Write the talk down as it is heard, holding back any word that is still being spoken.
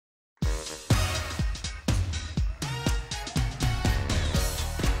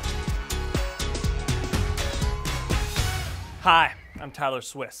Hi, I'm Tyler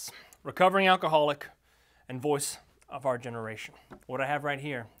Swiss, recovering alcoholic and voice of our generation. What I have right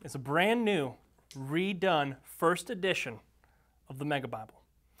here is a brand new, redone first edition of the Mega Bible,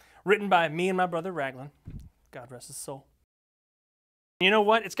 written by me and my brother Raglan. God rest his soul. You know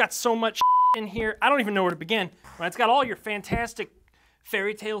what? It's got so much in here, I don't even know where to begin. Right? It's got all your fantastic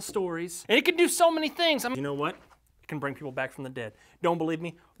fairy tale stories, and it can do so many things. You know what? It can bring people back from the dead. Don't believe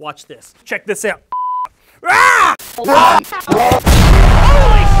me? Watch this. Check this out. Ah! Holy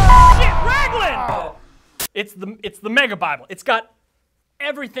shit, Raglan! It's the Mega Bible. It's got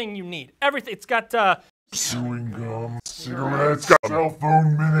everything you need. Everything. It's got chewing gum, cigarettes, got cell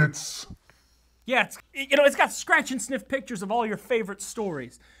phone minutes. Yeah, it's got scratch and sniff pictures of all your favorite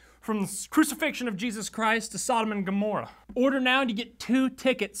stories. From the crucifixion of Jesus Christ to Sodom and Gomorrah. Order now and you get 2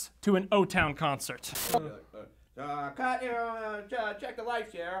 tickets to an O-Town concert. Check the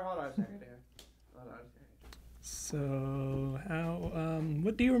lights here. Hold on a second here. So,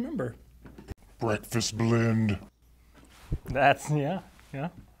 what do you remember? Breakfast blend. That's, yeah.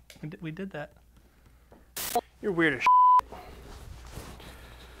 We did that. You're weird as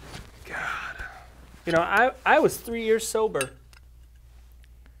God. You know, I was 3 years sober.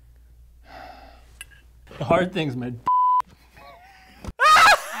 The hard things, man.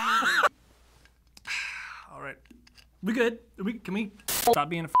 All right. We good? Can we stop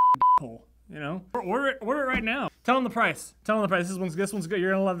being a hole? You know? Order it right now. Tell them the price. Tell them the price. This one's good.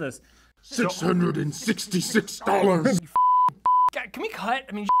 You're gonna love this. $666. God, can we cut?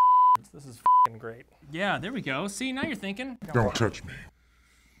 I mean, this is great. Yeah, there we go. See, now you're thinking. Don't touch me.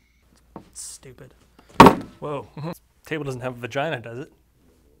 Stupid. Whoa. Table doesn't have a vagina, does it?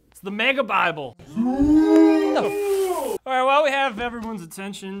 It's the Mega Bible. All right, while we have everyone's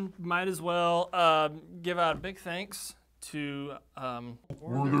attention, might as well give out a big thanks to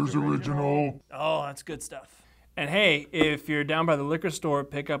Werther's Original. Oh, that's good stuff. And hey, if you're down by the liquor store,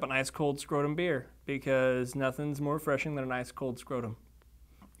 pick up an ice cold scrotum beer because nothing's more refreshing than an ice cold scrotum.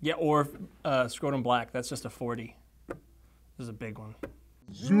 Yeah, or scrotum black. That's just a 40. This is a big one.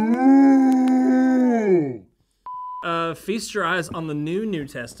 Zoo! Feast your eyes on the New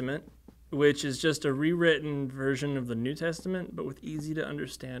Testament, which is just a rewritten version of the New Testament, but with easy to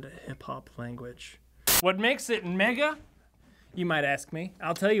understand hip-hop language. What makes it mega? You might ask me.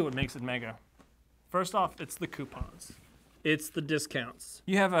 I'll tell you what makes it mega. First off, it's the coupons. It's the discounts.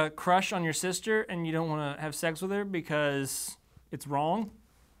 You have a crush on your sister and you don't want to have sex with her because it's wrong?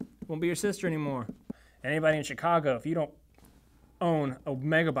 Won't be your sister anymore. Anybody in Chicago, if you don't own a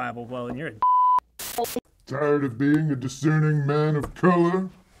Mega Bible, well, then you're a Tired of being a discerning man of color?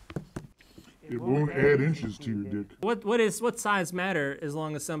 It won't add inches to your dick. What size matter as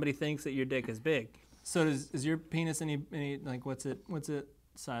long as somebody thinks that your dick is big? So is your penis any like what's it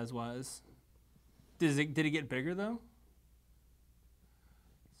size wise? Did it get bigger though?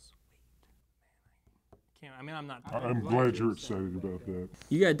 Sweet. Man, I mean I'm not. I'm glad you're excited about that.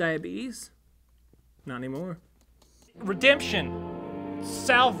 You got diabetes? Not anymore. Redemption,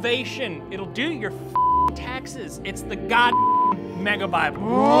 salvation. It'll do your taxes. It's the God Mega Bible.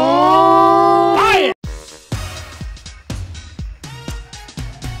 Buy it!